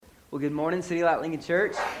Well, good morning, City Light Lincoln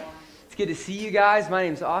Church. It's good to see you guys. My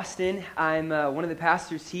name's Austin. I'm one of the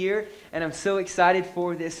pastors here, and I'm so excited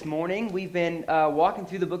for this morning. We've been walking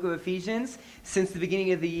through the book of Ephesians since the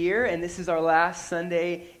beginning of the year, and this is our last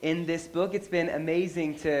Sunday in this book. It's been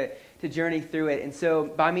amazing to journey through it. And so,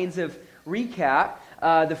 by means of recap,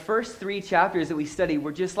 the first 3 chapters that we studied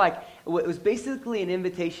were just like, it was basically an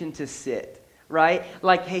invitation to sit. Right?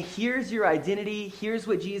 Like, hey, here's your identity. Here's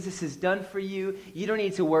what Jesus has done for you. You don't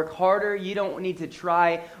need to work harder. You don't need to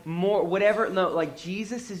try more, whatever. No, like,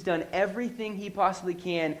 Jesus has done everything he possibly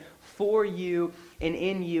can for you and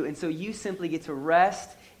in you. And so you simply get to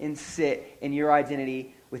rest and sit in your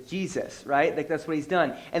identity with Jesus, right? Like, that's what he's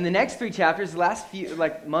done. And the next 3 chapters, the last few,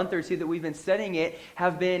 like, month or two that we've been studying it,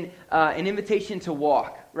 have been an invitation to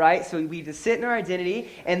walk, right? So we get to sit in our identity,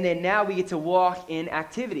 and then now we get to walk in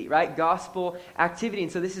activity, right? Gospel activity.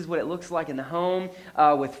 And so this is what it looks like in the home,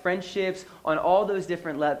 with friendships, on all those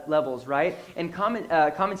different levels, right? And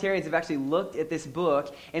commentarians have actually looked at this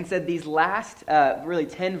book and said these last, really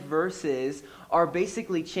 10 verses are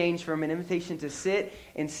basically changed from an invitation to sit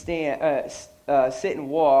and stand, sit and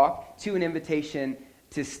walk, to an invitation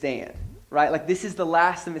to stand, right? Like, this is the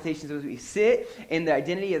last invitation. So we sit in the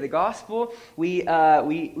identity of the gospel, we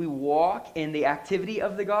walk in the activity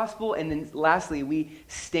of the gospel, and then lastly, we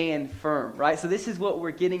stand firm, right? So this is what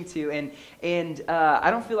we're getting to, and I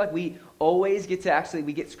don't feel like we always get to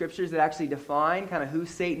we get scriptures that actually define kind of who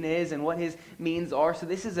Satan is and what his means are. So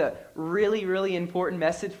this is a really, really important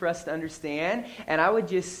message for us to understand. And I would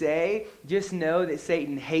just say, just know that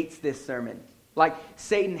Satan hates this sermon. Like,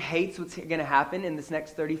 Satan hates what's going to happen in this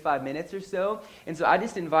next 35 minutes or so. And so I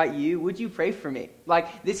just invite you, would you pray for me?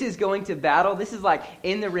 Like, this is going to battle. This is like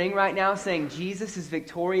in the ring right now, saying Jesus is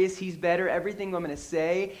victorious. He's better. Everything I'm going to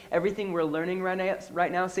say, everything we're learning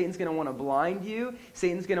right now, Satan's going to want to blind you.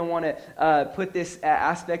 Satan's going to want to put this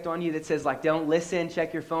aspect on you that says, like, don't listen,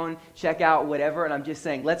 check your phone, check out, whatever. And I'm just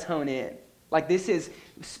saying, let's hone in. Like, this is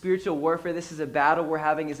spiritual warfare. This is a battle we're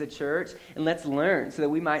having as a church. And let's learn so that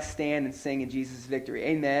we might stand and sing in Jesus' victory.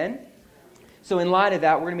 Amen? So in light of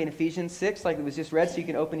that, we're going to be in Ephesians 6, like it was just read, so you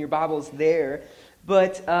can open your Bibles there.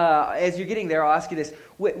 But as you're getting there, I'll ask you this.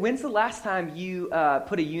 When's the last time you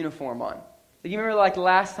put a uniform on? You remember, like, the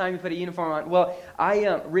last time you put a uniform on? Well, I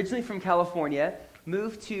am originally from California,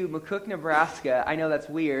 moved to McCook, Nebraska. I know that's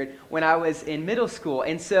weird, when I was in middle school.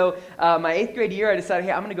 And so my 8th grade year, I decided,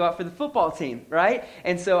 hey, I'm going to go out for the football team, right?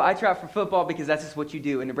 And so I try out for football because that's just what you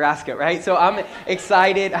do in Nebraska, right? So I'm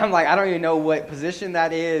excited. I'm like, I don't even know what position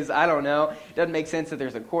that is. I don't know. It doesn't make sense that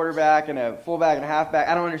there's a quarterback and a fullback and a halfback.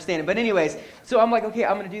 I don't understand it. But anyways, so I'm like, okay,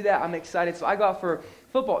 I'm going to do that. I'm excited. So I go out for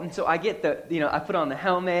football. And so I get I put on the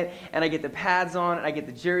helmet, and I get the pads on, and I get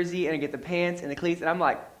the jersey, and I get the pants and the cleats, and I'm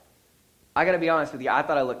like, I got to be honest with you, I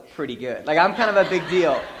thought I looked pretty good. Like, I'm kind of a big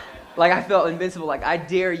deal. Like, I felt invincible. Like, I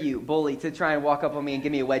dare you, bully, to try and walk up on me and give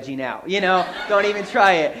me a wedgie now. You know, don't even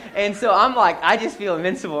try it. And so I'm like, I just feel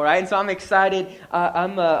invincible, right? And so I'm excited.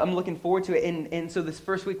 I'm looking forward to it. And so this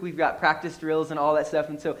first week we've got practice drills and all that stuff.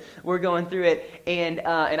 And so we're going through it. And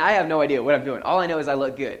I have no idea what I'm doing. All I know is I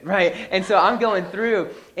look good, right? And so I'm going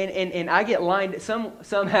through, and I get lined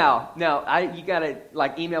somehow. Now, you got to,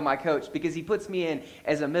 like, email my coach, because he puts me in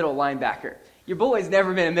as a middle linebacker. Your boy's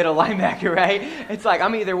never been a middle linebacker, right? It's like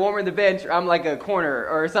I'm either warming the bench or I'm like a corner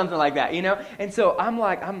or something like that, you know? And so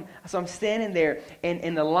I'm standing there,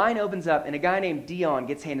 and the line opens up, and a guy named Dion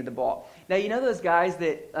gets handed the ball. Now, you know those guys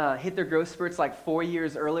that hit their growth spurts like 4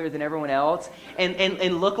 years earlier than everyone else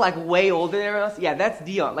and look like way older than everyone else? Yeah, that's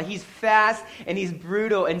Dion. Like, he's fast and he's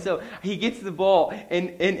brutal. And so he gets the ball,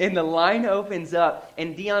 and the line opens up,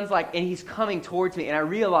 and Dion's like, and he's coming towards me, and I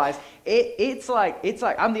realize it's like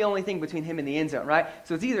I'm the only thing between him and the end zone, right?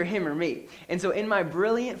 So it's either him or me. And so in my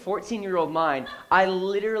brilliant 14-year-old mind, I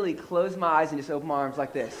literally close my eyes and just open my arms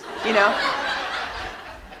like this, you know?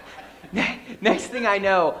 Next thing I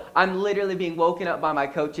know, I'm literally being woken up by my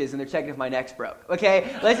coaches, and they're checking if my neck's broke,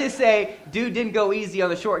 okay? Let's just say dude didn't go easy on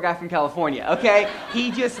the short guy from California, okay?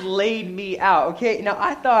 He just laid me out, okay? Now,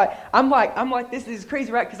 I thought, I'm like, this is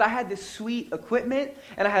crazy, right? Because I had this sweet equipment,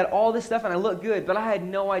 and I had all this stuff, and I looked good, but I had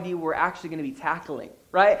no idea we're actually going to be tackling,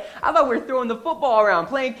 right? I thought we were throwing the football around,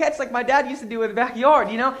 playing catch like my dad used to do in the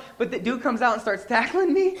backyard, you know? But the dude comes out and starts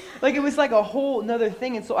tackling me. Like, it was like a whole nother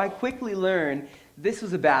thing, and so I quickly learned this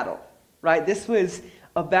was a battle. Right? This was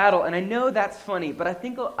a battle, and I know that's funny, but I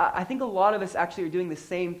think a lot of us actually are doing the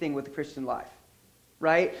same thing with the Christian life,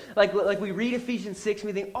 right? Like we read Ephesians 6,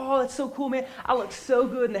 and we think, oh, that's so cool, man. I look so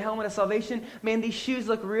good in the helmet of salvation. Man, these shoes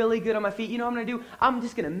look really good on my feet. You know what I'm going to do? I'm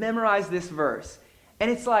just going to memorize this verse.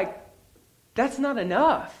 And it's like, that's not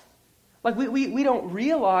enough. Like we don't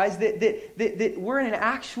realize that we're in an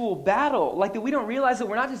actual battle. Like that we don't realize that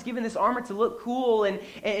we're not just given this armor to look cool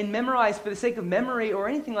and memorize for the sake of memory or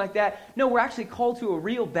anything like that. No, we're actually called to a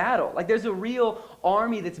real battle. Like there's a real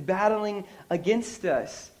army that's battling against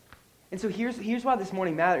us. And so here's why this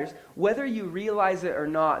morning matters. Whether you realize it or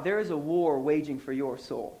not, there is a war waging for your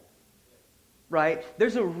soul. Right?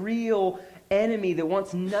 There's a real enemy that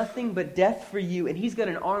wants nothing but death for you, and he's got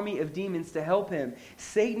an army of demons to help him.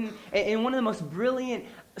 Satan, and one of the most brilliant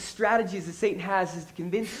strategies that Satan has is to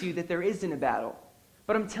convince you that there isn't a battle.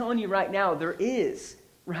 But I'm telling you right now, there is,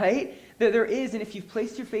 right? That there is, and if you've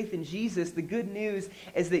placed your faith in Jesus, the good news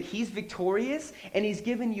is that he's victorious, and he's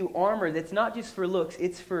given you armor that's not just for looks,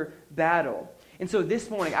 it's for battle. And so this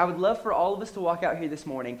morning, I would love for all of us to walk out here this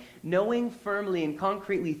morning knowing firmly and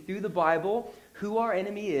concretely through the Bible who our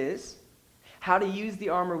enemy is, how to use the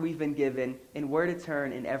armor we've been given, and where to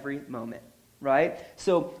turn in every moment, right?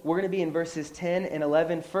 So we're going to be in verses 10 and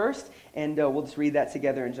 11 first, and we'll just read that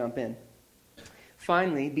together and jump in.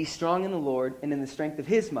 Finally, be strong in the Lord and in the strength of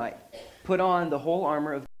his might. Put on the whole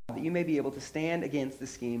armor of God that you may be able to stand against the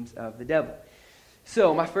schemes of the devil.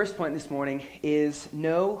 So my first point this morning is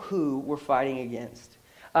know who we're fighting against.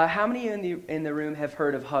 How many in the room have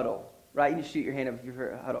heard of Huddle? Right? You can shoot your hand up if you've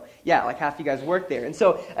heard of Huddle. Yeah, like half you guys work there. And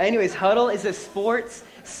so, anyways, Huddle is a sports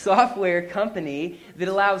software company that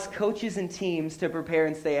allows coaches and teams to prepare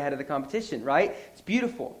and stay ahead of the competition, right? It's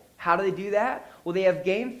beautiful. How do they do that? Well, they have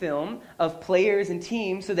game film of players and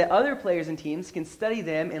teams so that other players and teams can study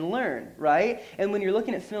them and learn, right? And when you're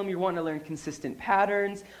looking at film, you're wanting to learn consistent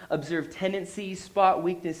patterns, observe tendencies, spot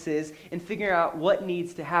weaknesses, and figure out what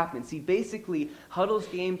needs to happen. See, basically, Huddle's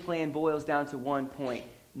game plan boils down to one point.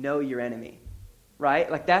 Know your enemy, right?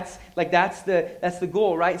 That's the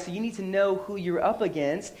goal, right? So you need to know who you're up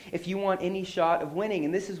against if you want any shot of winning.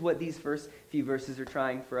 And this is what these first few verses are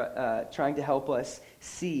trying to help us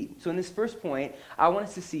see. So in this first point, I want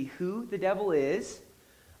us to see who the devil is,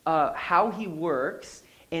 how he works,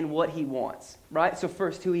 and what he wants, right? So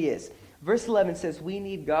first, who he is. Verse 11 says, we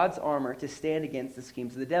need God's armor to stand against the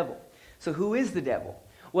schemes of the devil. So who is the devil?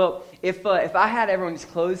 Well, if I had everyone just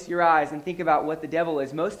close your eyes and think about what the devil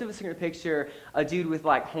is, most of us are going to picture a dude with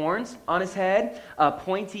like horns on his head, a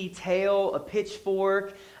pointy tail, a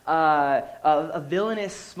pitchfork, a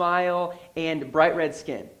villainous smile, and bright red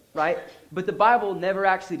skin, right? But the Bible never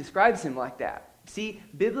actually describes him like that. See,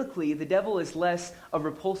 biblically, the devil is less a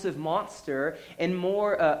repulsive monster and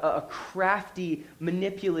more a crafty,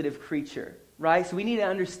 manipulative creature. Right? So we need to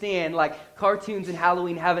understand, like, cartoons and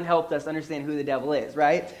Halloween haven't helped us understand who the devil is,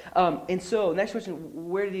 right? And so, next question,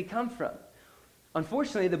 where did he come from?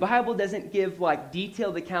 Unfortunately, the Bible doesn't give, like,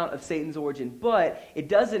 detailed account of Satan's origin, but it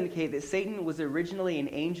does indicate that Satan was originally an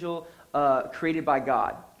angel created by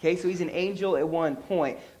God. Okay, so he's an angel at one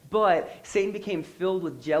point, but Satan became filled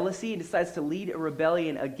with jealousy and decides to lead a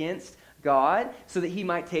rebellion against God so that he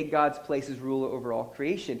might take God's place as ruler over all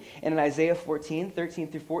creation. And in Isaiah 14,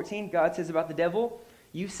 13 through 14, God says about the devil,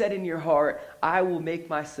 you said in your heart, I will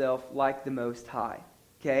make myself like the Most High.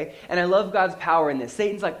 Okay? And I love God's power in this.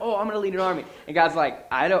 Satan's like, oh, I'm going to lead an army. And God's like,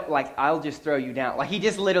 I'll just throw you down. Like, he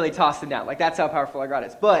just literally tossed him down. Like, that's how powerful our God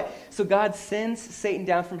is. But, so God sends Satan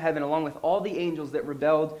down from heaven along with all the angels that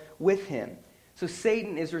rebelled with him. So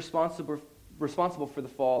Satan is responsible for the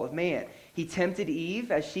fall of man. He tempted Eve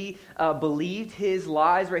as she believed his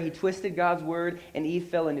lies, right? He twisted God's word, and Eve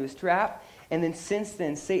fell into his trap. And then since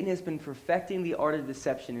then, Satan has been perfecting the art of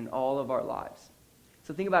deception in all of our lives.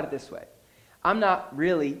 So think about it this way. I'm not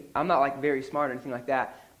like very smart or anything like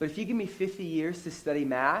that, but if you give me 50 years to study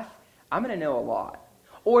math, I'm going to know a lot.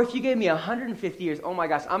 Or if you gave me 150 years, oh my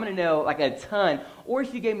gosh, I'm going to know like a ton. Or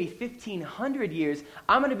if you gave me 1,500 years,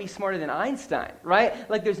 I'm going to be smarter than Einstein, right?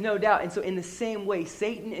 Like there's no doubt. And so in the same way,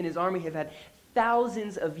 Satan and his army have had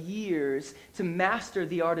thousands of years to master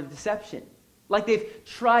the art of deception. Like they've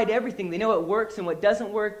tried everything. They know what works and what doesn't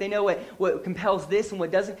work. They know what compels this and what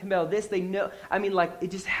doesn't compel this. They know, it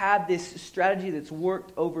just had this strategy that's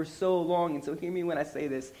worked over so long. And so hear me when I say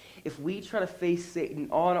this. If we try to face Satan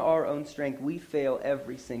on our own strength, we fail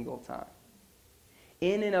every single time.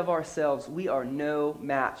 In and of ourselves, we are no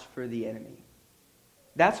match for the enemy.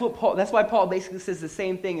 That's why Paul basically says the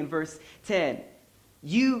same thing in verse 10.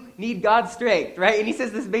 You need God's strength, right? And he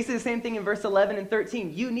says this basically the same thing in verse 11 and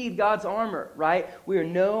 13. You need God's armor, right? We are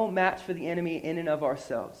no match for the enemy in and of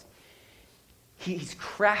ourselves. He's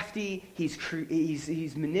crafty,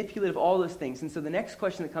 he's manipulative, all those things. And so the next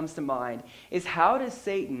question that comes to mind is how does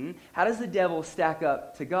the devil stack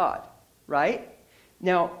up to God, right?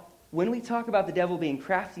 Now, when we talk about the devil being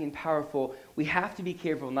crafty and powerful, we have to be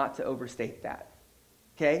careful not to overstate that,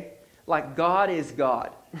 okay? Like God is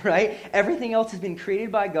God. right? Everything else has been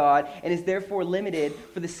created by God and is therefore limited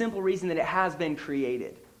for the simple reason that it has been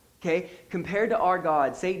created, okay? Compared to our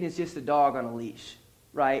God, Satan is just a dog on a leash,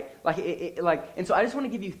 right? And so I just want to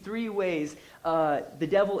give you 3 ways the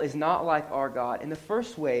devil is not like our God. And the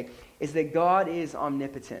first way is that God is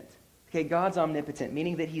omnipotent, okay? God's omnipotent,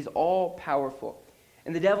 meaning that he's all-powerful.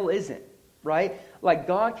 And the devil isn't, right? Like,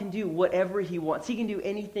 God can do whatever he wants. He can do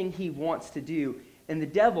anything he wants to do. And the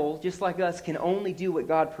devil, just like us, can only do what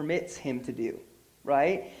God permits him to do,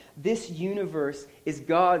 right? This universe is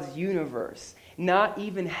God's universe. Not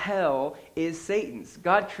even hell is Satan's.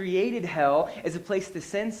 God created hell as a place to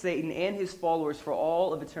send Satan and his followers for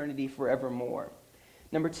all of eternity forevermore.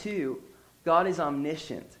 Number 2, God is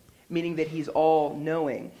omniscient, meaning that he's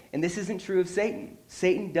all-knowing. And this isn't true of Satan.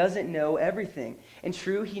 Satan doesn't know everything. And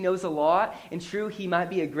true, he knows a lot. And true, he might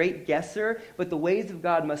be a great guesser, but the ways of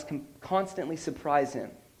God must constantly surprise him,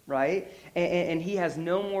 right? And he has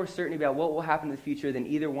no more certainty about what will happen in the future than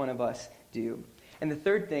either one of us do. And the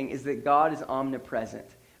third thing is that God is omnipresent,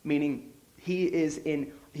 meaning he's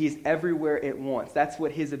everywhere at once. That's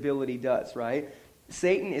what his ability does, right?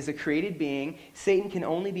 Satan is a created being. Satan can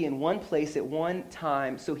only be in one place at one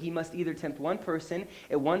time, so he must either tempt one person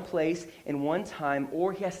at one place in one time,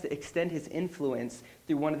 or he has to extend his influence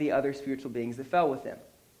through one of the other spiritual beings that fell with him.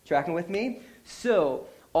 Tracking with me? So,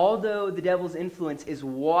 although the devil's influence is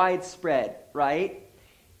widespread, right?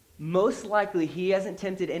 Most likely he hasn't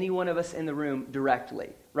tempted any one of us in the room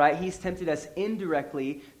directly, right? He's tempted us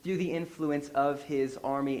indirectly through the influence of his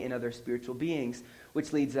army and other spiritual beings,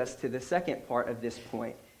 which leads us to the second part of this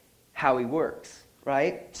point, how he works,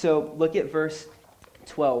 right? So look at verse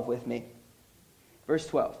 12 with me. Verse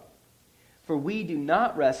 12. For we do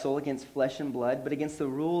not wrestle against flesh and blood, but against the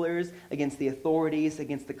rulers, against the authorities,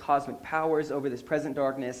 against the cosmic powers over this present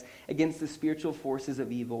darkness, against the spiritual forces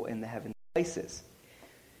of evil in the heavenly places.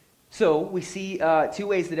 So we see 2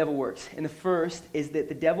 ways the devil works. And the first is that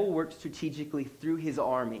the devil works strategically through his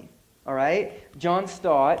army. All right? John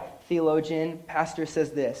Stott, theologian, pastor,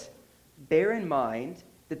 says this: bear in mind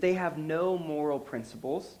that they have no moral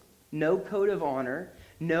principles, no code of honor,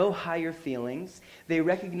 no higher feelings. They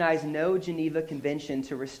recognize no Geneva Convention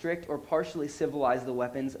to restrict or partially civilize the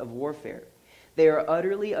weapons of warfare. They are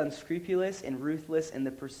utterly unscrupulous and ruthless in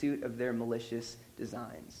the pursuit of their malicious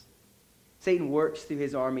designs. Satan works through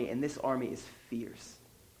his army, and this army is fierce.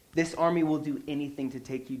 This army will do anything to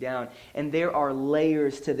take you down. And there are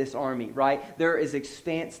layers to this army, right? There is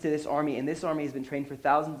expanse to this army, and this army has been trained for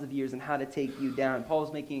thousands of years on how to take you down.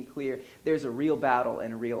 Paul's making it clear there's a real battle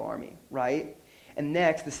and a real army, right? And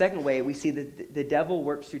next, the second way, we see that the devil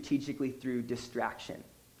works strategically through distraction,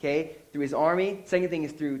 okay? Through his army. Second thing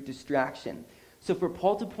is through distraction. So for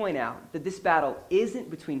Paul to point out that this battle isn't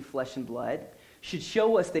between flesh and blood should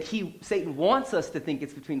show us that Satan wants us to think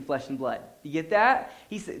it's between flesh and blood. You get that?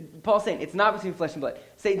 Paul's saying it's not between flesh and blood.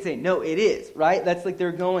 Satan's saying, no, it is, right? That's like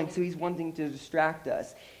they're going, so he's wanting to distract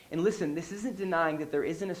us. And listen, this isn't denying that there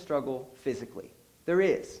isn't a struggle physically. There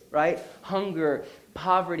is, right? Hunger,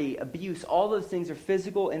 poverty, abuse, all those things are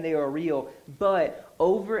physical and they are real. But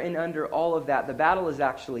over and under all of that, the battle is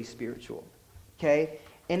actually spiritual, okay?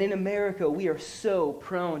 And in America, we are so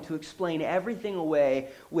prone to explain everything away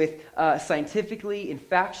with scientifically and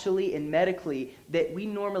factually and medically that we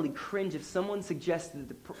normally cringe if someone suggests that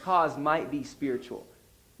the cause might be spiritual,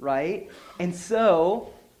 right? And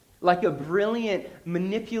so, like a brilliant,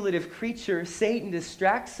 manipulative creature, Satan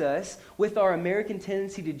distracts us with our American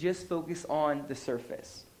tendency to just focus on the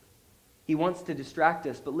surface. He wants to distract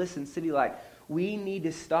us. But listen, City Light, we need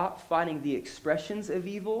to stop fighting the expressions of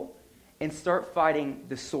evil and start fighting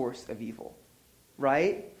the source of evil,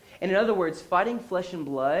 right? And in other words, fighting flesh and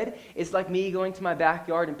blood is like me going to my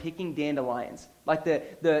backyard and picking dandelions, like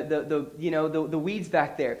the weeds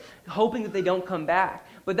back there, hoping that they don't come back.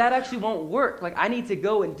 But that actually won't work. Like, I need to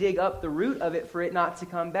go and dig up the root of it for it not to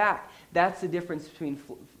come back. That's the difference between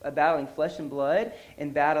battling flesh and blood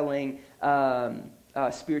and battling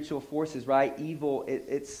spiritual forces, right? Evil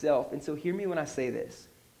itself. And so hear me when I say this.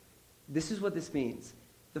 This is what this means.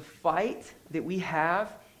 The fight that we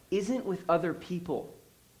have isn't with other people,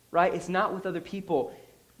 right? It's not with other people.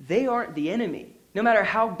 They aren't the enemy. No matter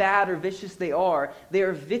how bad or vicious they are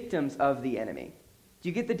victims of the enemy. Do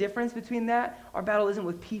you get the difference between that? Our battle isn't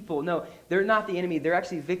with people. No, they're not the enemy. They're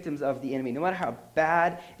actually victims of the enemy, no matter how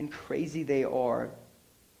bad and crazy they are.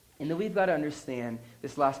 And then we've got to understand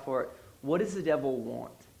this last part. What does the devil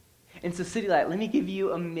want? And so, City Light, let me give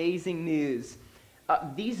you amazing news.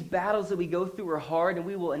 These battles that we go through are hard and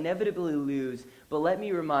we will inevitably lose, but let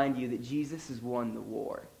me remind you that Jesus has won the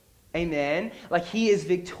war. Amen. Like he is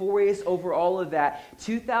victorious over all of that.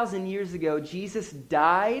 2,000 years ago, Jesus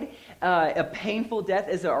died a painful death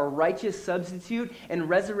as our righteous substitute and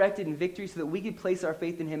resurrected in victory so that we could place our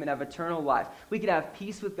faith in him and have eternal life. We could have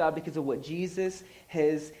peace with God because of what Jesus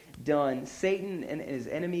has done. Satan and his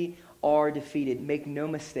enemy are defeated. Make no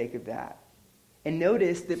mistake of that. And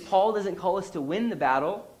notice that Paul doesn't call us to win the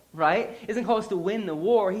battle. Right? He doesn't call us to win the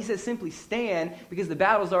war. He says simply stand because the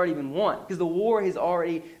battle's already been won. Because the war has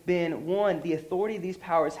already been won. The authority of these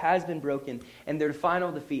powers has been broken. And their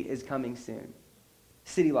final defeat is coming soon.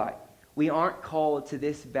 City Light, we aren't called to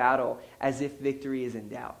this battle as if victory is in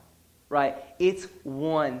doubt. Right? It's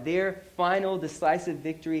won. Their final decisive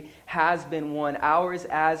victory has been won. Ours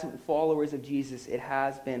as followers of Jesus, it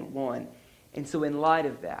has been won. And so in light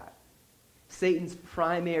of that, Satan's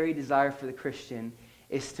primary desire for the Christian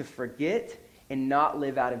is to forget and not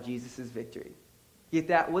live out of Jesus' victory. Get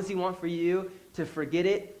that? What does he want for you? To forget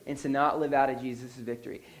it and to not live out of Jesus'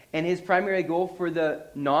 victory. And his primary goal for the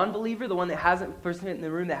non-believer, the one that hasn't, person in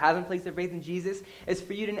the room that hasn't placed their faith in Jesus, is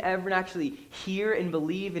for you to never actually hear and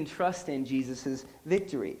believe and trust in Jesus'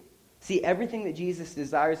 victory. See, everything that Jesus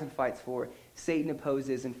desires and fights for, Satan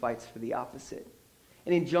opposes and fights for the opposite.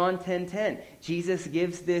 And in John 10:10, Jesus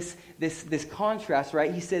gives this contrast,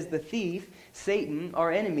 right? He says the thief, Satan,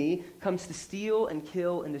 our enemy, comes to steal and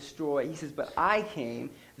kill and destroy. He says, but I came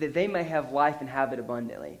that they may have life and have it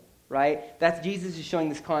abundantly, right? That's Jesus is showing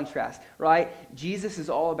this contrast, right? Jesus is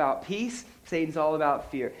all about peace. Satan's all about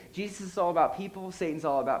fear. Jesus is all about people. Satan's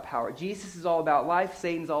all about power. Jesus is all about life.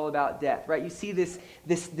 Satan's all about death, right? You see this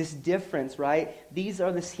difference, right? These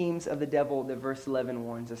are the schemes of the devil that verse 11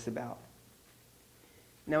 warns us about.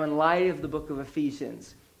 Now, in light of the book of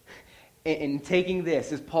Ephesians, in taking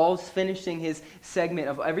this, as Paul's finishing his segment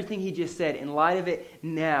of everything he just said, in light of it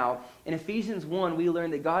now, in Ephesians 1, we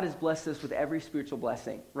learn that God has blessed us with every spiritual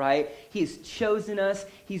blessing, right? He has chosen us.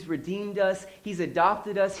 He's redeemed us. He's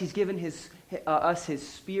adopted us. He's given us his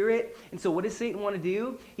spirit. And so what does Satan want to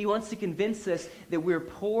do? He wants to convince us that we're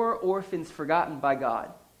poor orphans forgotten by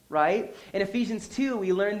God. Right? In Ephesians 2,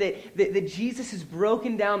 we learn that Jesus has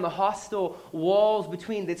broken down the hostile walls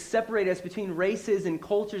that separate us between races and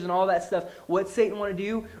cultures and all that stuff. What Satan want to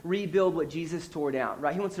do? Rebuild what Jesus tore down.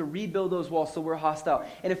 Right? He wants to rebuild those walls so we're hostile.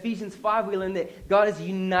 In Ephesians 5, we learn that God is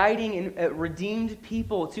uniting redeemed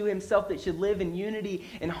people to himself that should live in unity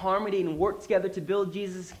and harmony and work together to build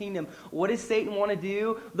Jesus' kingdom. What does Satan want to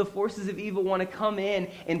do? The forces of evil want to come in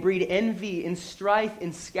and breed envy and strife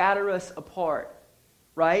and scatter us apart.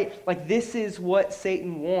 Right? Like this is what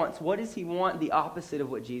Satan wants. What does he want? The opposite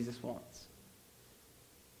of what Jesus wants.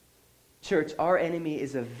 Church, our enemy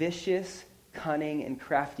is a vicious, cunning, and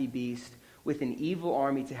crafty beast with an evil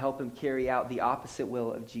army to help him carry out the opposite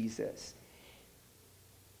will of Jesus.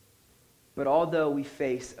 But although we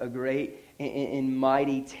face a great and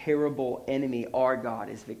mighty, terrible enemy, our God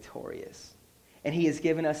is victorious. And he has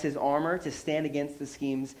given us his armor to stand against the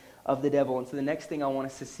schemes of the devil. And so the next thing I want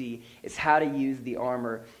us to see is how to use the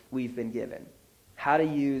armor we've been given. How to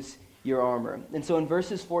use your armor. And so in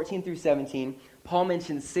verses 14 through 17, Paul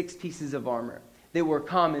mentions 6 pieces of armor that were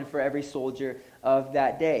common for every soldier of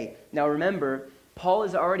that day. Now remember, Paul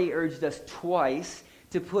has already urged us twice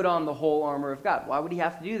to put on the whole armor of God. Why would he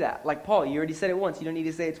have to do that? Like Paul, you already said it once. You don't need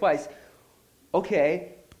to say it twice.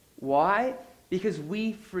 Okay, why? Because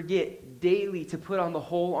we forget daily to put on the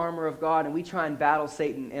whole armor of God, and we try and battle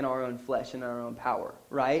Satan in our own flesh and our own power,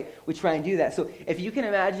 right? We try and do that. So if you can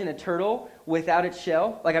imagine a turtle without its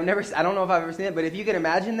shell, like I don't know if I've ever seen it, but if you can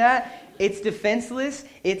imagine that, it's defenseless,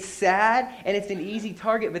 it's sad, and it's an easy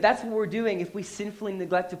target. But that's what we're doing if we sinfully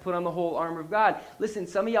neglect to put on the whole armor of God. Listen,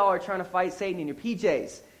 some of y'all are trying to fight Satan in your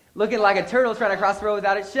PJs, looking like a turtle trying to cross the road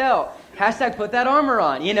without its shell. Hashtag put that armor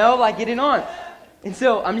on, like get it on. And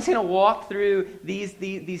so I'm just going to walk through these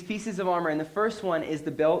pieces of armor. And the first one is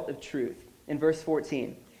the belt of truth in verse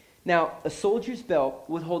 14. Now, a soldier's belt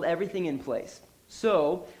would hold everything in place.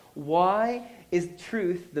 So why is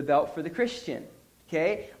truth the belt for the Christian?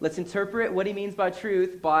 Okay, let's interpret what he means by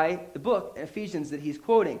truth by the book, Ephesians, that he's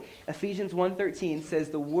quoting. Ephesians 1:13 says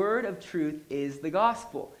the word of truth is the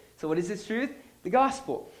gospel. So what is this truth? The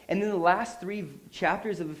gospel. And then the last 3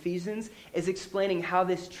 chapters of Ephesians is explaining how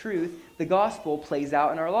this truth, the gospel, plays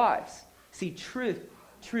out in our lives. See, truth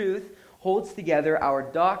holds together our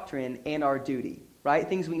doctrine and our duty, right?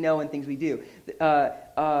 Things we know and things we do.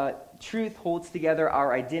 Truth holds together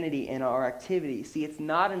our identity and our activity. See, it's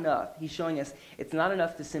not enough. He's showing us it's not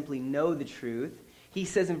enough to simply know the truth. He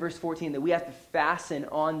says in verse 14 that we have to fasten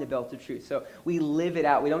on the belt of truth. So we live it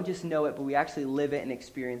out. We don't just know it, but we actually live it and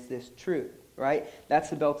experience this truth. Right?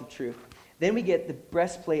 That's the belt of truth. Then we get the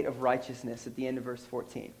breastplate of righteousness at the end of verse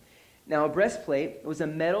 14. Now, a breastplate was a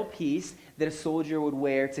metal piece that a soldier would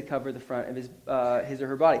wear to cover the front of his or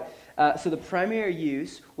her body. So the primary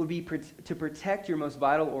use would be to protect your most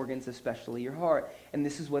vital organs, especially your heart. And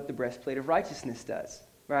this is what the breastplate of righteousness does,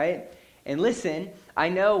 right? And listen, I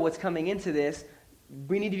know what's coming into this.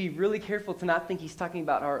 We need to be really careful to not think he's talking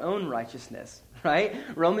about our own righteousness, right?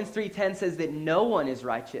 Romans 3:10 says that no one is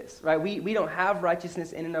righteous, right? We don't have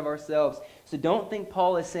righteousness in and of ourselves. So don't think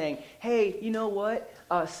Paul is saying, hey, you know what?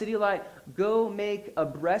 City Light, go make a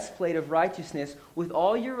breastplate of righteousness with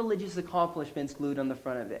all your religious accomplishments glued on the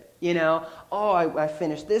front of it. You know, I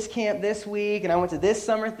finished this camp this week, and I went to this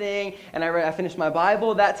summer thing, and I finished my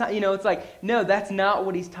Bible that time. You know, it's like, no, that's not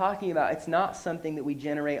what he's talking about. It's not something that we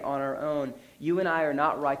generate on our own. You and I are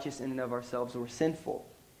not righteous in and of ourselves. We're sinful.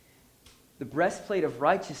 The breastplate of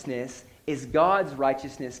righteousness is God's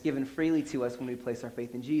righteousness given freely to us when we place our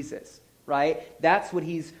faith in Jesus, right? That's what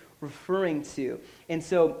he's referring to. And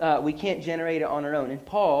so we can't generate it on our own. And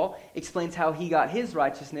Paul explains how he got his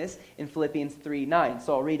righteousness in Philippians 3:9.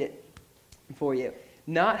 So I'll read it for you.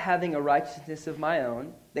 Not having a righteousness of my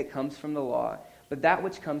own that comes from the law, but that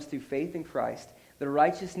which comes through faith in Christ, the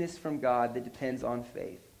righteousness from God that depends on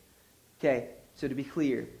faith. Okay, so to be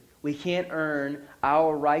clear, we can't earn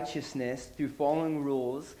our righteousness through following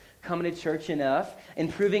rules, coming to church enough,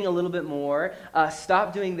 improving a little bit more,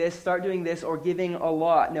 stop doing this, start doing this, or giving a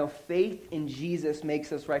lot. No, faith in Jesus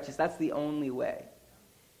makes us righteous. That's the only way.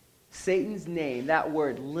 Satan's name, that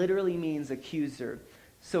word, literally means accuser.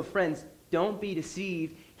 So friends, don't be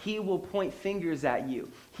deceived. He will point fingers at you.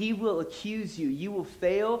 He will accuse you. You will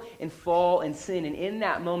fail and fall and sin. And in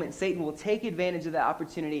that moment, Satan will take advantage of that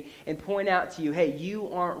opportunity and point out to you, hey,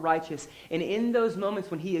 you aren't righteous. And in those moments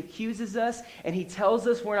when he accuses us and he tells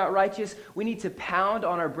us we're not righteous, we need to pound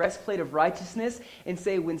on our breastplate of righteousness and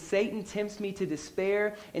say, when Satan tempts me to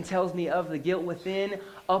despair and tells me of the guilt within,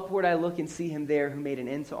 upward I look and see him there who made an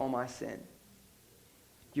end to all my sin.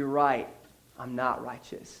 You're right. I'm not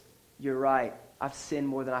righteous. You're right. I've sinned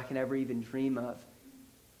more than I can ever even dream of.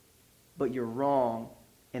 But you're wrong,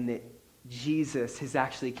 and that Jesus has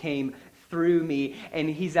actually came through me, and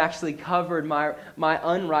he's actually covered my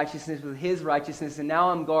unrighteousness with his righteousness, and now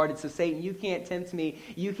I'm guarded. So Satan, you can't tempt me.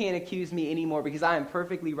 You can't accuse me anymore because I am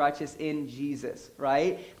perfectly righteous in Jesus,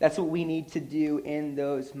 right? That's what we need to do in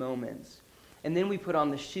those moments. And then we put on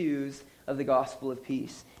the shoes of the gospel of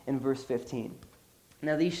peace in verse 15.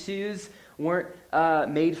 Now these shoes weren't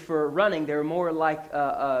made for running. They were more like,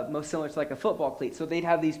 most similar to like a football cleat. So they'd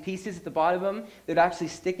have these pieces at the bottom of them that would actually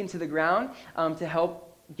stick into the ground to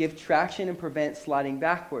help give traction and prevent sliding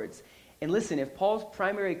backwards. And listen, if Paul's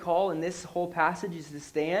primary call in this whole passage is to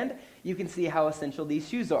stand, you can see how essential these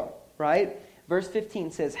shoes are, right? Verse 15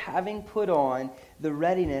 says, having put on the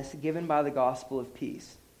readiness given by the gospel of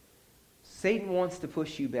peace. Satan wants to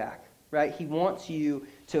push you back, right? He wants you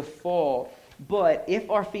to fall. But if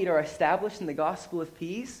our feet are established in the gospel of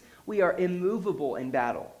peace, we are immovable in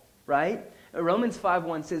battle, right? Romans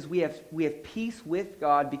 5:1 says we have peace with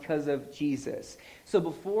God because of Jesus. So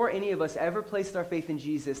before any of us ever placed our faith in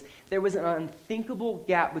Jesus, there was an unthinkable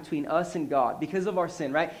gap between us and God because of our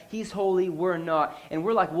sin, right? He's holy, we're not. And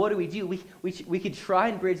we're like, what do? We could try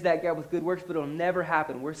and bridge that gap with good works, but it'll never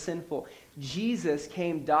happen. We're sinful. Jesus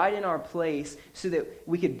came, died in our place so that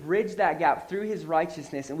we could bridge that gap through his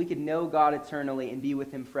righteousness and we could know God eternally and be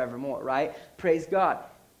with him forevermore, right? Praise God.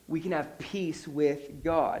 We can have peace with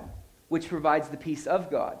God, which provides the peace of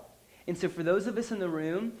God. And so for those of us in the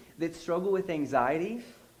room that struggle with anxiety,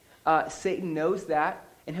 Satan knows that,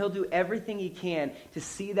 and he'll do everything he can to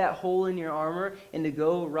see that hole in your armor and to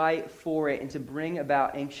go right for it and to bring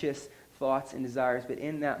about anxious thoughts and desires. But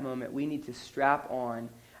in that moment, we need to strap on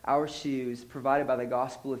our shoes provided by the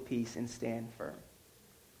gospel of peace and stand firm,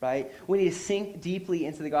 right? We need to sink deeply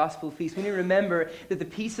into the gospel of peace. We need to remember that the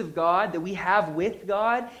peace of God that we have with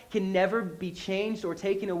God can never be changed or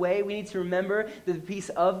taken away. We need to remember that the peace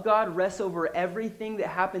of God rests over everything that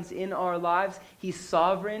happens in our lives. He's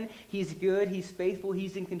sovereign, he's good, he's faithful,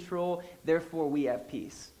 he's in control. Therefore, we have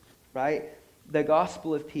peace, right? The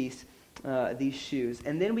gospel of peace, these shoes.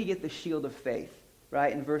 And then we get the shield of faith,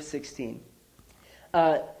 right, in verse 16.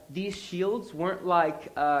 These shields weren't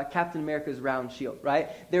like Captain America's round shield, right?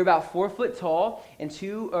 They're about 4 foot tall and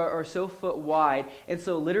 2 or so foot wide. And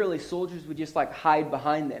so literally soldiers would just like hide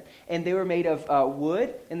behind them. And they were made of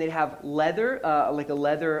wood, and they'd have leather, like a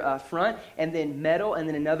leather front, and then metal, and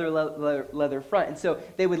then another leather front. And so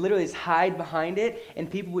they would literally just hide behind it, and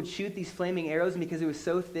people would shoot these flaming arrows, and because it was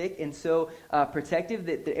so thick and so protective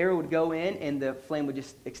that the arrow would go in and the flame would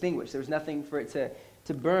just extinguish. There was nothing for it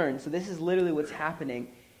to burn. So this is literally what's happening.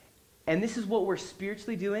 And this is what we're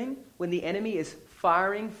spiritually doing when the enemy is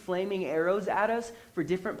firing flaming arrows at us for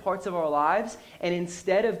different parts of our lives. And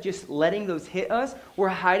instead of just letting those hit us, we're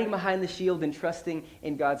hiding behind the shield and trusting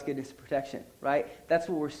in God's goodness and protection, right? That's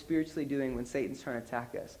what we're spiritually doing when Satan's trying to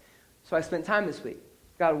attack us. So I spent time this week.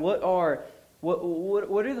 God, what are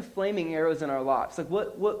the flaming arrows in our lives? Like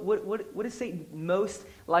what does Satan most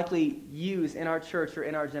likely use in our church or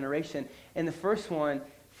in our generation? And the first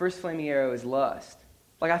flaming arrow is lust.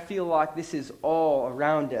 Like, I feel like this is all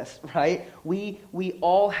around us, right? We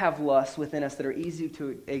all have lusts within us that are easy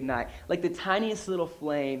to ignite. Like the tiniest little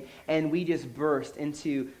flame, and we just burst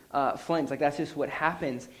into flames. Like, that's just what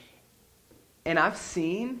happens. And I've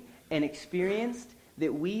seen and experienced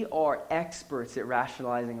that we are experts at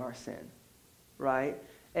rationalizing our sin, right?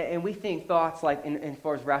 And we think thoughts like, in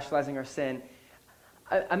far as rationalizing our sin,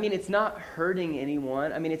 I mean, it's not hurting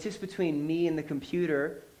anyone. I mean, it's just between me and the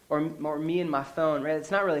computer, or me and my phone, right?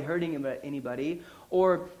 It's not really hurting anybody.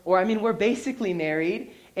 Or I mean, we're basically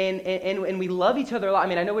married, and we love each other a lot. I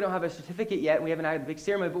mean, I know we don't have a certificate yet, and we haven't had a big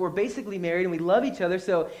ceremony, but we're basically married, and we love each other.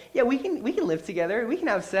 So yeah, we can live together. We can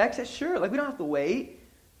have sex. Sure, like we don't have to wait.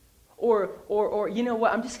 Or you know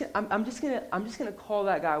what? I'm just gonna call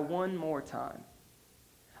that guy one more time.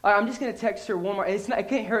 I'm just gonna text her one more. It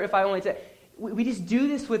can't hurt if I only text. We just do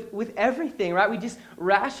this with everything, right? We just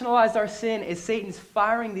rationalize our sin as Satan's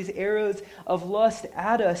firing these arrows of lust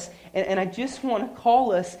at us. And I just want to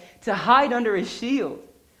call us to hide under his shield.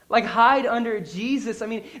 Like, hide under Jesus. I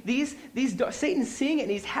mean, Satan's seeing it,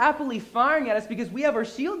 and he's happily firing at us because we have our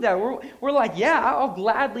shield down. We're like, yeah, I'll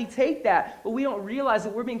gladly take that. But we don't realize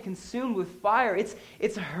that we're being consumed with fire.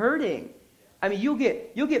 It's hurting. I mean, you'll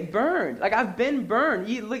get burned. Like, I've been burned.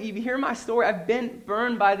 You hear my story. I've been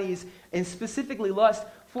burned by these, and specifically lust,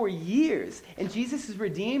 for years. And Jesus has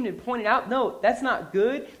redeemed and pointed out, no, that's not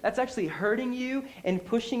good. That's actually hurting you and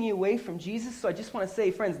pushing you away from Jesus. So I just want to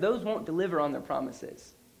say, friends, those won't deliver on their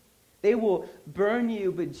promises. They will burn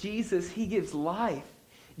you, but Jesus, he gives life.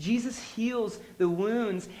 Jesus heals the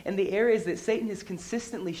wounds and the areas that Satan has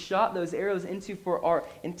consistently shot those arrows into for our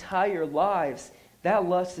entire lives. That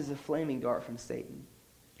lust is a flaming dart from Satan.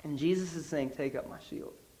 And Jesus is saying, take up my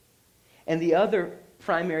shield. And the other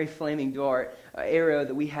primary flaming dart arrow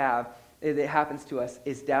that we have that happens to us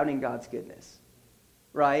is doubting God's goodness.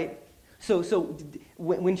 Right? So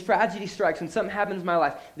when tragedy strikes, when something happens in my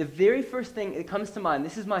life, the very first thing that comes to mind,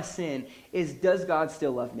 this is my sin, is does God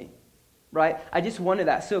still love me? Right? I just wonder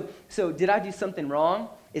that. So did I do something wrong?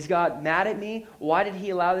 Is God mad at me? Why did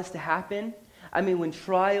he allow this to happen? I mean, when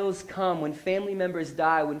trials come, when family members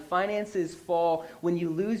die, when finances fall, when you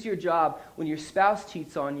lose your job, when your spouse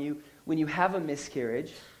cheats on you, when you have a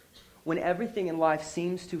miscarriage, when everything in life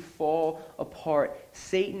seems to fall apart,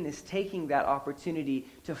 Satan is taking that opportunity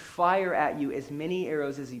to fire at you as many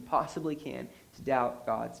arrows as he possibly can to doubt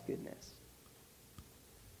God's goodness.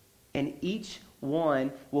 And each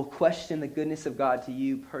one will question the goodness of God to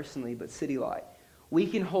you personally, but City Light, we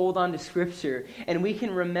can hold on to Scripture, and we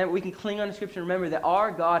can cling on to Scripture and remember that our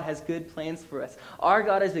God has good plans for us. Our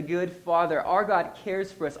God is a good Father. Our God cares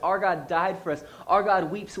for us. Our God died for us. Our God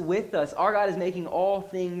weeps with us. Our God is making all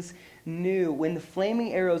things new. When the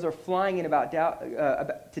flaming arrows are flying in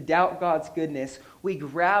to doubt God's goodness, we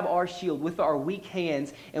grab our shield with our weak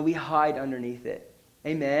hands and we hide underneath it.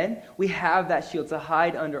 Amen? We have that shield to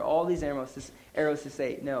hide under all these arrows to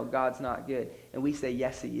say, no, God's not good. And we say,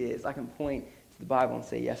 yes, he is. I can point the Bible and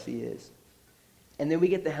say, yes, he is. And then we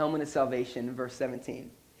get the helmet of salvation in verse 17.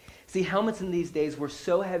 See, helmets in these days were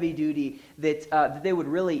so heavy duty that they would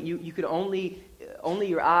really, you could only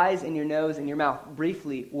your eyes and your nose and your mouth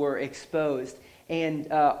briefly were exposed.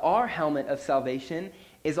 And our helmet of salvation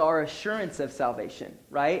is our assurance of salvation,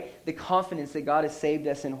 right? The confidence that God has saved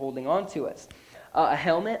us and holding on to us. A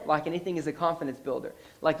helmet, like anything, is a confidence builder.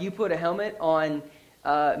 Like, you put a helmet on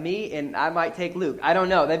me, and I might take Luke. I don't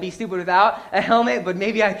know. That'd be stupid without a helmet, but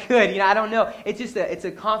maybe I could. I don't know. It's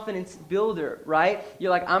a confidence builder, right?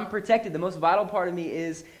 You're like, I'm protected. The most vital part of me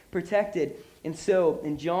is protected. And so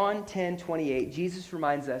in John 10:28, Jesus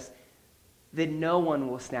reminds us that no one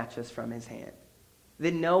will snatch us from his hand.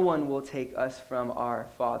 That no one will take us from our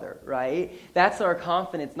Father, right? That's our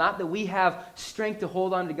confidence. Not that we have strength to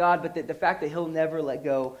hold on to God, but that the fact that he'll never let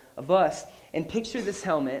go of us. And picture this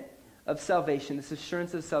helmet of salvation, this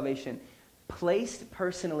assurance of salvation, placed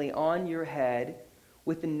personally on your head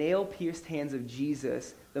with the nail-pierced hands of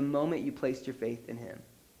Jesus the moment you placed your faith in him.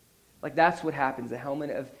 Like, that's what happens, the helmet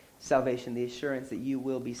of salvation, the assurance that you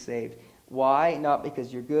will be saved. Why? Not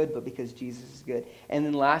because you're good, but because Jesus is good. And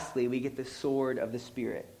then lastly, we get the sword of the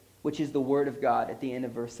Spirit, which is the Word of God at the end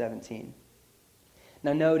of verse 17.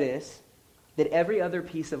 Now notice, that every other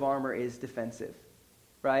piece of armor is defensive,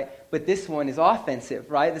 right? But this one is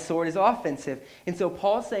offensive, right? The sword is offensive. And so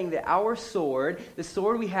Paul's saying that our sword, the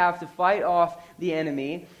sword we have to fight off the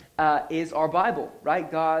enemy, is our Bible,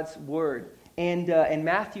 right? God's word. And in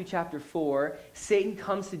Matthew chapter 4, Satan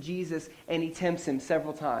comes to Jesus and he tempts him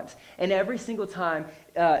several times. And every single time,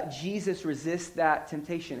 Jesus resists that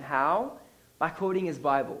temptation. How? By quoting his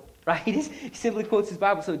Bible, right? He simply quotes his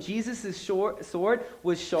Bible. So Jesus' sword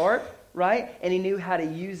was sharp, right? And he knew how to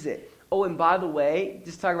use it. Oh, and by the way,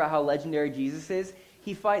 just talking about how legendary Jesus is,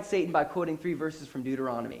 he fights Satan by quoting 3 verses from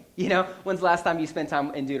Deuteronomy. You know, when's the last time you spent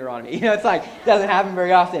time in Deuteronomy? You know, it's like, it doesn't happen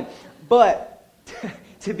very often. But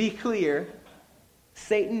to be clear,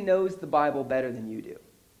 Satan knows the Bible better than you do,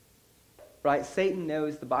 right? Satan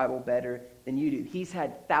knows the Bible better than you do. He's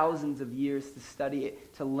had thousands of years to study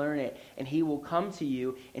it, to learn it, and he will come to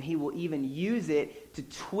you, and he will even use it to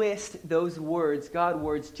twist those words, God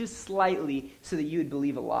words, just slightly so that you would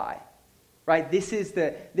believe a lie, right? This is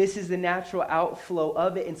the natural outflow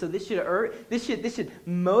of it, and so this should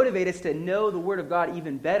motivate us to know the Word of God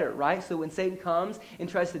even better, right? So when Satan comes and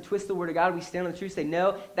tries to twist the Word of God, we stand on the truth, say,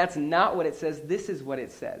 no, that's not what it says. This is what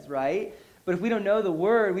it says, right? But if we don't know the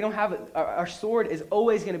word, we don't have our sword is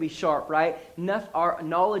always going to be sharp, right? Our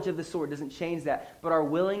knowledge of the sword doesn't change that, but our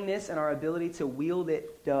willingness and our ability to wield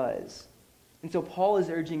it does. And so Paul is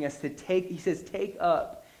urging us to take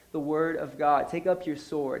up the word of God. Take up your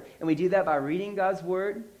sword. And we do that by reading God's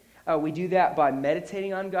word. We do that by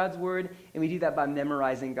meditating on God's word. And we do that by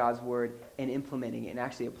memorizing God's word and implementing it and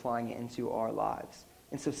actually applying it into our lives.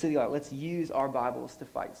 And so City Light, let's use our Bibles to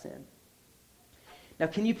fight sin. Now,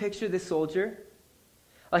 can you picture this soldier?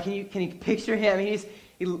 Like, can you picture him?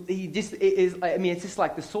 I mean, it's just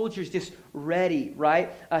like the soldier's just ready,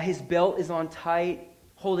 right? His belt is on tight,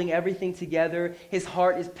 holding everything together. His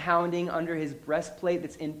heart is pounding under his breastplate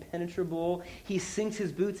that's impenetrable. He sinks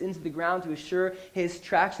his boots into the ground to assure his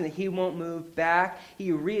traction that he won't move back.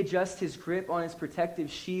 He readjusts his grip on his protective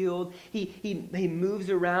shield. He moves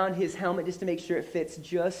around his helmet just to make sure it fits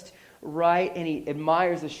just right, and he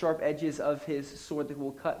admires the sharp edges of his sword that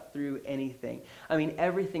will cut through anything. I mean,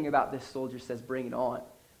 everything about this soldier says, bring it on.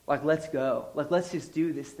 Like, let's go. Like, let's just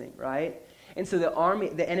do this thing, right? And so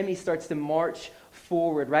the enemy starts to march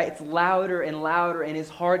forward, right? It's louder and louder, and his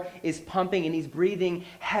heart is pumping, and he's breathing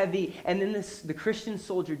heavy. And then the Christian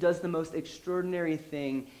soldier does the most extraordinary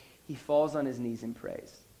thing. He falls on his knees and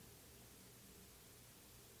prays,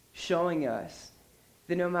 showing us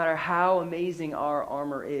that no matter how amazing our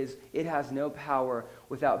armor is, it has no power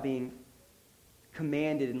without being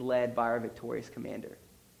commanded and led by our victorious commander.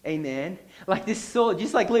 Amen? Like this soul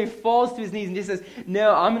just like literally falls to his knees and just says,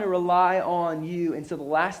 no, I'm going to rely on you. And so the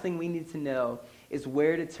last thing we need to know is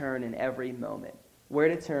where to turn in every moment. Where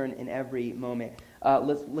to turn in every moment.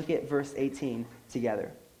 Let's look at verse 18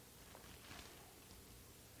 together.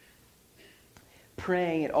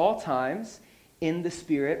 Praying at all times in the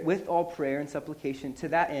Spirit, with all prayer and supplication. To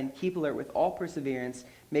that end, keep alert with all perseverance,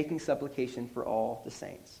 making supplication for all the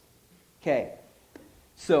saints. Okay,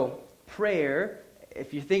 so prayer,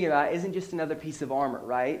 if you're thinking about it, isn't just another piece of armor,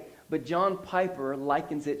 right? But John Piper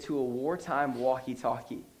likens it to a wartime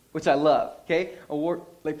walkie-talkie, which I love, okay?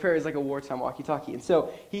 Prayer is like a wartime walkie-talkie. And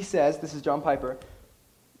so he says, this is John Piper,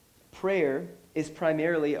 prayer is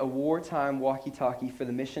primarily a wartime walkie-talkie for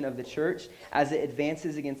the mission of the church as it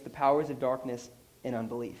advances against the powers of darkness and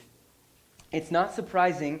unbelief. It's not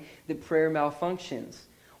surprising that prayer malfunctions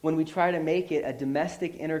when we try to make it a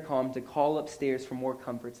domestic intercom to call upstairs for more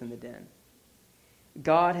comforts in the den.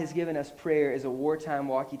 God has given us prayer as a wartime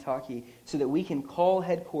walkie-talkie so that we can call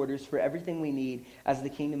headquarters for everything we need as the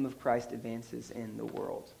kingdom of Christ advances in the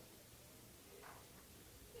world.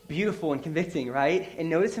 Beautiful and convicting, right? And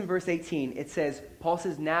notice in verse 18, it says, Paul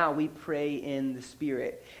says, now we pray in the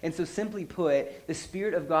Spirit. And so simply put, the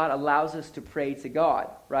Spirit of God allows us to pray to God,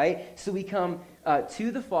 right? So we come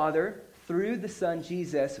to the Father through the Son,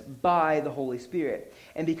 Jesus, by the Holy Spirit.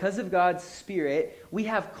 And because of God's Spirit, we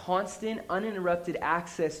have constant, uninterrupted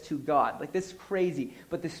access to God. Like, this is crazy,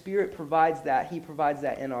 but the Spirit provides that. He provides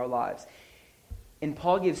that in our lives. And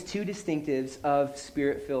Paul gives two distinctives of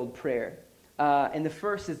Spirit-filled prayer. And the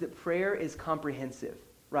first is that prayer is comprehensive,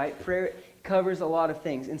 right? Prayer covers a lot of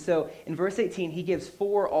things. And so in verse 18, he gives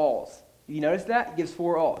 4 alls. You notice that? He gives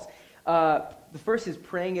 4 alls. The first is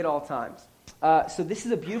praying at all times. So this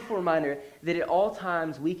is a beautiful reminder that at all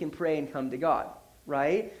times we can pray and come to God,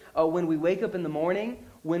 right? When we wake up in the morning,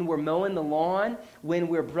 when we're mowing the lawn, when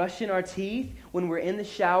we're brushing our teeth, when we're in the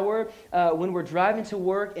shower, when we're driving to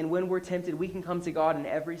work, and when we're tempted, we can come to God in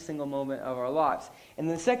every single moment of our lives. And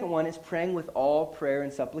then the second one is praying with all prayer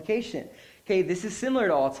and supplication. Okay, this is similar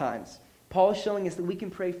to all times. Paul is showing us that we can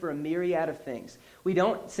pray for a myriad of things. We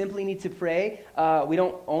don't simply need to pray. We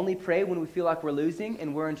don't only pray when we feel like we're losing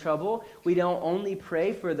and we're in trouble. We don't only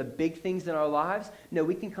pray for the big things in our lives. No,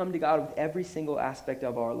 we can come to God with every single aspect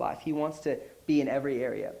of our life. He wants to be in every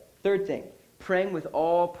area. Third thing, praying with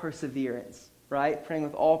all perseverance, right? Praying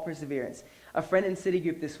with all perseverance. A friend in City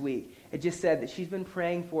Group this week, it just said that she's been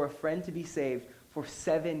praying for a friend to be saved for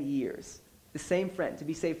 7 years. The same friend to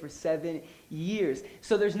be saved for 7 years.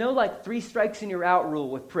 So there's no 3 strikes and you're out rule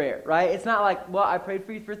with prayer, right? It's not like, well, I prayed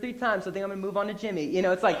for you for 3 times, so I think I'm going to move on to Jimmy.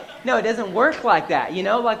 It's like, no, it doesn't work like that.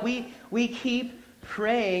 We keep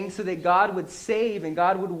praying so that God would save and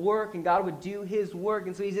God would work and God would do his work.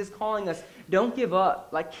 And so he's just calling us, don't give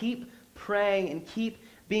up. Keep praying and keep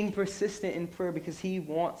being persistent in prayer because he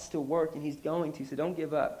wants to work and he's going to, so don't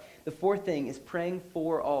give up. The fourth thing is praying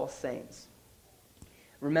for all saints.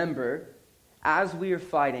 Remember, as we are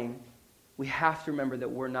fighting, we have to remember that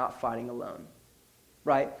we're not fighting alone,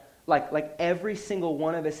 right? Like every single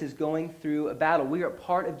one of us is going through a battle. We are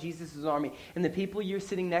part of Jesus' army. And the people you're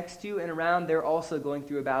sitting next to and around, they're also going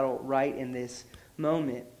through a battle right in this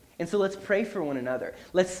moment. And so let's pray for one another.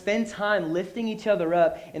 Let's spend time lifting each other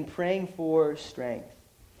up and praying for strength.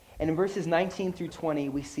 And in verses 19 through 20,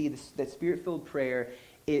 we see that Spirit-filled prayer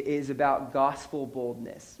is about gospel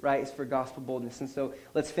boldness, right? It's for gospel boldness. And so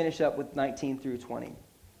let's finish up with 19 through 20.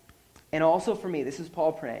 And also for me, this is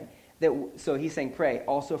Paul praying. So he's saying, pray,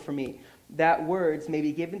 also for me, that words may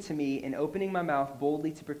be given to me in opening my mouth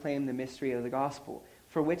boldly to proclaim the mystery of the gospel,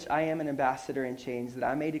 for which I am an ambassador in chains, that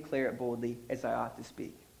I may declare it boldly as I ought to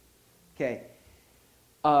speak. Okay.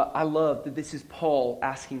 I love that this is Paul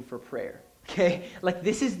asking for prayer. Okay,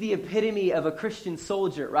 this is the epitome of a Christian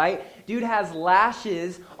soldier, right? Dude has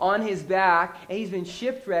lashes on his back, and he's been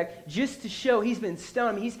shipwrecked just to show he's been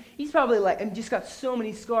stoned. He's probably and just got so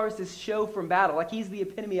many scars to show from battle. He's the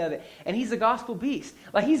epitome of it. And he's a gospel beast.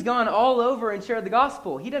 He's gone all over and shared the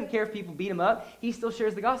gospel. He doesn't care if people beat him up. He still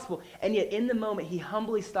shares the gospel. And yet in the moment, he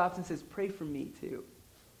humbly stops and says, pray for me too.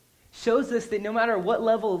 Shows us that no matter what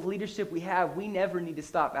level of leadership we have, we never need to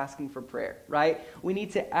stop asking for prayer, right? We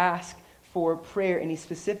need to ask for prayer, and he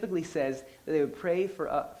specifically says that they would pray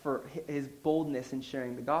for his boldness in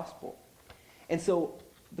sharing the gospel. And so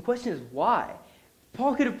the question is, why?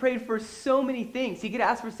 Paul could have prayed for so many things. He could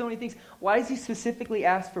ask for so many things. Why does he specifically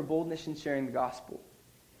ask for boldness in sharing the gospel?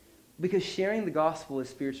 Because sharing the gospel is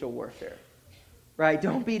spiritual warfare, right?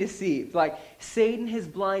 Don't be deceived. Satan has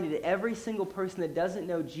blinded every single person that doesn't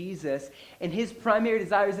know Jesus, and his primary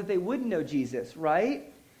desire is that they wouldn't know Jesus, right?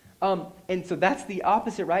 And so that's the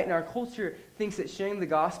opposite, right? And our culture thinks that sharing the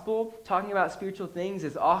gospel, talking about spiritual things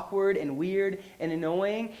is awkward and weird and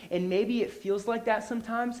annoying. And maybe it feels like that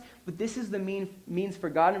sometimes, but this is the means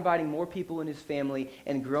for God inviting more people in his family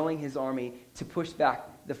and growing his army to push back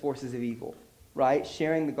the forces of evil, right?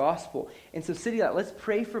 Sharing the gospel. And so City Light, let's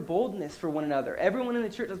pray for boldness for one another. Everyone in the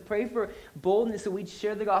church, let's pray for boldness so we'd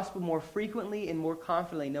share the gospel more frequently and more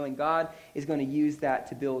confidently, knowing God is going to use that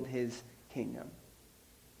to build his kingdom.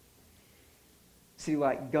 See,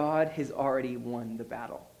 God has already won the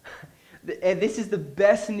battle. And this is the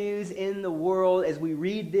best news in the world as we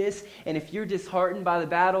read this. And if you're disheartened by the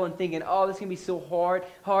battle and thinking, oh, this is going to be so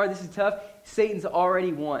hard, this is tough, Satan's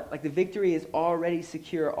already won. The victory is already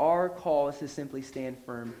secure. Our call is to simply stand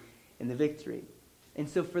firm in the victory. And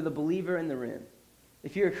so for the believer in the room,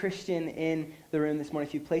 if you're a Christian in the room this morning,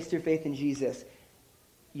 if you placed your faith in Jesus,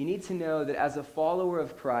 you need to know that as a follower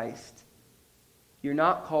of Christ, you're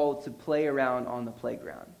not called to play around on the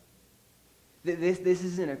playground. This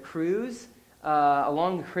isn't a cruise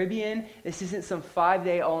along the Caribbean. This isn't some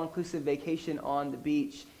 5-day all-inclusive vacation on the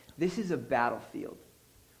beach. This is a battlefield.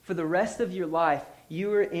 For the rest of your life,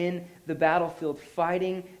 you are in the battlefield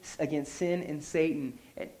fighting against sin and Satan.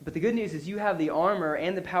 But the good news is you have the armor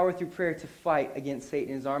and the power through prayer to fight against Satan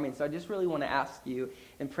and his army. And so I just really want to ask you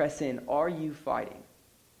and press in, are you fighting?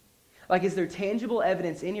 Is there tangible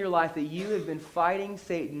evidence in your life that you have been fighting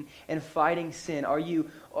Satan and fighting sin? Are you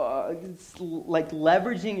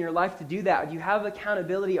leveraging your life to do that? Do you have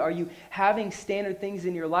accountability? Are you having standard things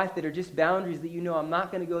in your life that are just boundaries that you know, I'm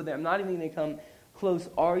not going to go there, I'm not even going to come close?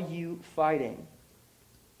 Are you fighting?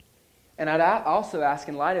 And I'd also ask,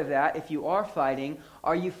 in light of that, if you are fighting,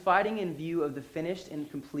 are you fighting in view of the finished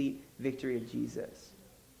and complete victory of Jesus?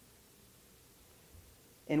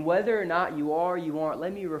 And whether or not you are or you aren't,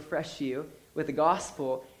 let me refresh you with the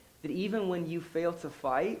gospel that even when you fail to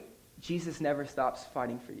fight, Jesus never stops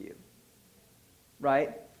fighting for you.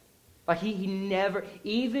 Right? Like he never,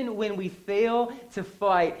 even when we fail to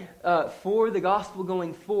fight for the gospel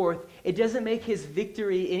going forth, it doesn't make his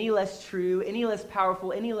victory any less true, any less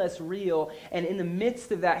powerful, any less real. And in the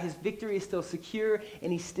midst of that, his victory is still secure,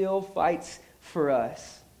 and he still fights for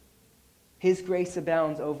us. His grace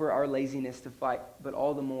abounds over our laziness to fight, but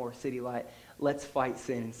all the more, City Light, let's fight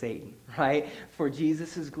sin and Satan, right? For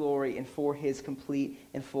Jesus' glory and for his complete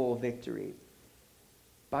and full victory.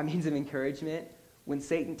 By means of encouragement, when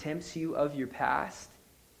Satan tempts you of your past,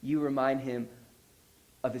 you remind him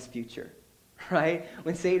of his future, right?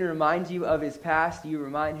 When Satan reminds you of his past, you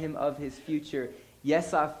remind him of his future.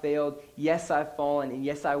 Yes, I've failed. Yes, I've fallen. And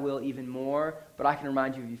yes, I will even more. But I can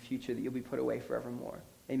remind you of your future, that you'll be put away forevermore.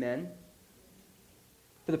 Amen?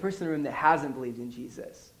 For the person in the room that hasn't believed in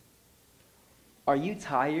Jesus, are you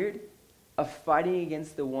tired of fighting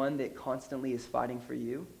against the one that constantly is fighting for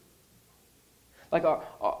you? Like,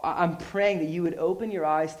 I'm praying that you would open your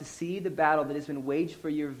eyes to see the battle that has been waged for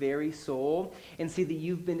your very soul and see that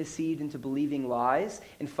you've been deceived into believing lies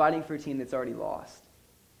and fighting for a team that's already lost.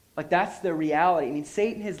 Like, that's the reality. I mean,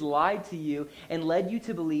 Satan has lied to you and led you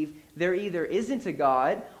to believe there either isn't a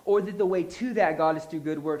God or that the way to that God is through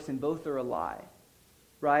good works, and both are a lie.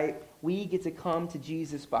 Right? We get to come to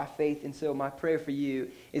Jesus by faith, and so my prayer for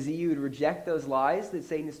you is that you would reject those lies that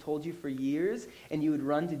Satan has told you for years, and you would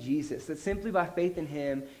run to Jesus, that simply by faith in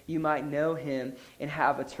him, you might know him and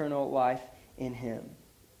have eternal life in him.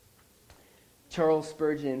 Charles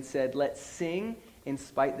Spurgeon said, "Let's sing and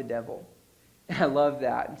spite the devil." And I love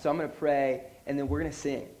that. And so I'm going to pray, and then we're going to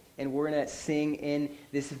sing. And we're going to sing in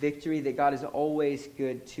this victory that God is always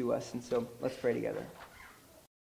good to us. And so let's pray together.